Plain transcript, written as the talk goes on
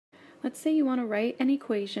Let's say you want to write an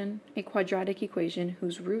equation, a quadratic equation,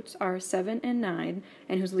 whose roots are 7 and 9,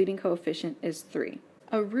 and whose leading coefficient is 3.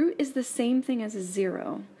 A root is the same thing as a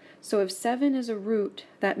 0. So if 7 is a root,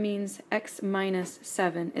 that means x minus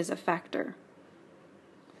 7 is a factor.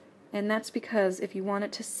 And that's because if you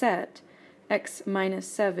wanted to set x minus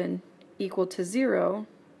 7 equal to 0,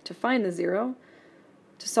 to find the 0,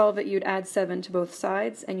 to solve it you'd add 7 to both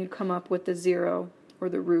sides and you'd come up with the 0 or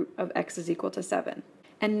the root of x is equal to 7.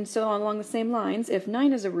 And so along the same lines, if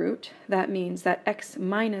 9 is a root, that means that x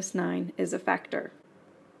minus 9 is a factor.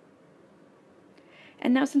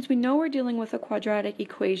 And now since we know we're dealing with a quadratic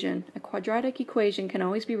equation can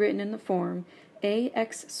always be written in the form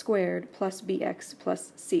ax squared plus bx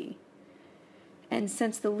plus c. And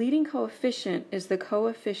since the leading coefficient is the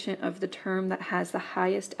coefficient of the term that has the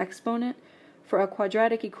highest exponent, for a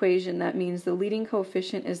quadratic equation that means the leading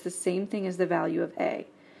coefficient is the same thing as the value of a,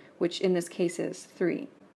 which in this case is 3.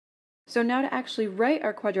 So now to actually write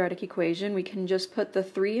our quadratic equation, we can just put the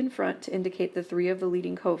 3 in front to indicate the 3 of the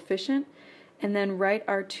leading coefficient, and then write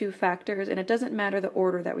our two factors, and it doesn't matter the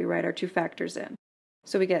order that we write our two factors in.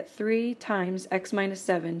 So we get 3 times x minus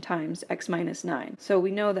 7 times x minus 9. So we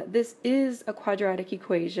know that this is a quadratic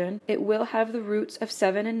equation. It will have the roots of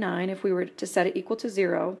 7 and 9 if we were to set it equal to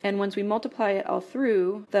 0. And once we multiply it all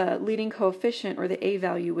through, the leading coefficient, or the a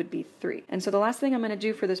value, would be 3. And so the last thing I'm going to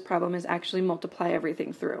do for this problem is actually multiply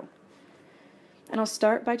everything through. And I'll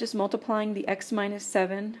start by just multiplying the x minus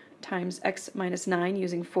 7 times x minus 9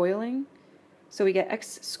 using foiling. So we get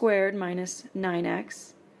x squared minus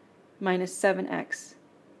 9x minus 7x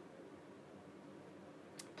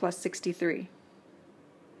plus 63.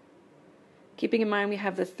 Keeping in mind we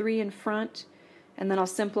have the 3 in front, and then I'll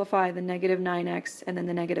simplify the negative 9x and then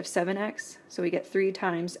the negative 7x. So we get 3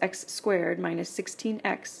 times x squared minus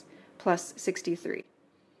 16x plus 63.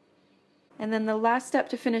 And then the last step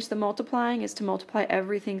to finish the multiplying is to multiply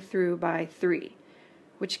everything through by 3,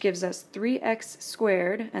 which gives us 3x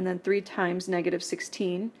squared, and then 3 times negative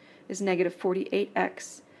 16 is negative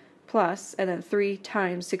 48x, plus, and then 3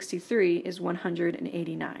 times 63 is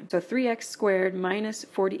 189. So 3x squared minus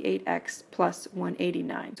 48x plus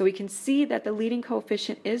 189. So we can see that the leading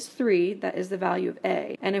coefficient is 3, that is the value of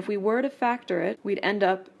a. And if we were to factor it, we'd end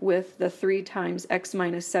up with the 3 times x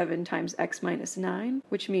minus 7 times x minus 9,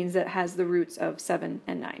 which means that it has the roots of 7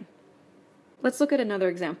 and 9. Let's look at another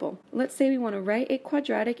example. Let's say we want to write a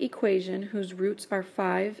quadratic equation whose roots are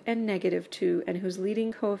 5 and negative 2 and whose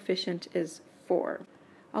leading coefficient is 4.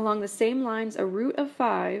 Along the same lines, a root of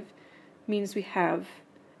 5 means we have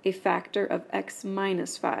a factor of x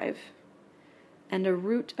minus 5, and a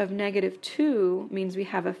root of negative 2 means we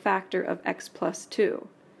have a factor of x plus 2.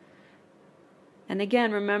 And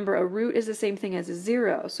again, remember, a root is the same thing as a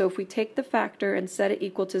 0, so if we take the factor and set it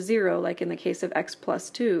equal to 0, like in the case of x plus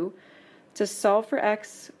 2, to solve for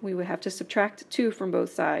x, we would have to subtract 2 from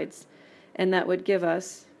both sides, and that would give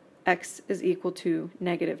us x is equal to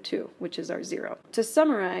negative 2, which is our 0. To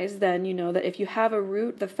summarize, then, you know that if you have a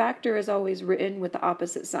root, the factor is always written with the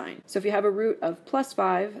opposite sign. So if you have a root of plus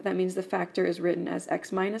 5, that means the factor is written as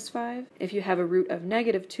x minus 5. If you have a root of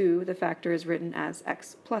negative 2, the factor is written as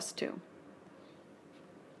x plus 2.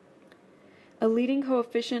 A leading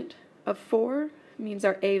coefficient of 4 means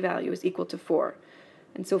our a value is equal to 4.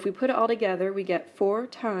 And so if we put it all together, we get 4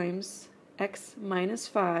 times x minus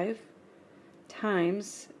 5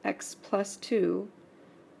 times x plus 2,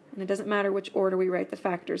 and it doesn't matter which order we write the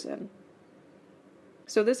factors in.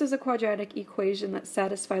 So this is a quadratic equation that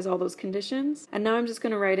satisfies all those conditions, and now I'm just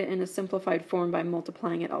going to write it in a simplified form by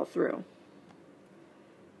multiplying it all through.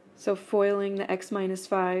 So foiling the x minus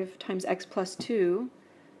 5 times x plus 2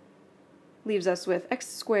 leaves us with x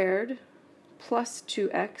squared plus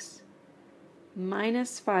 2x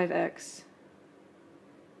minus 5x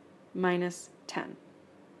minus 10.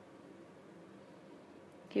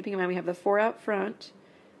 Keeping in mind we have the 4 out front,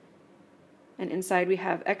 and inside we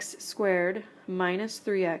have x squared minus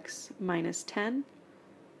 3x minus 10.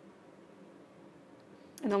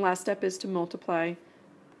 And the last step is to multiply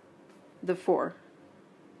the 4,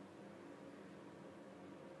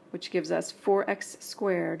 which gives us 4x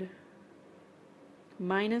squared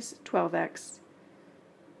minus 12x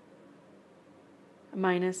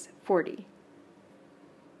minus 40.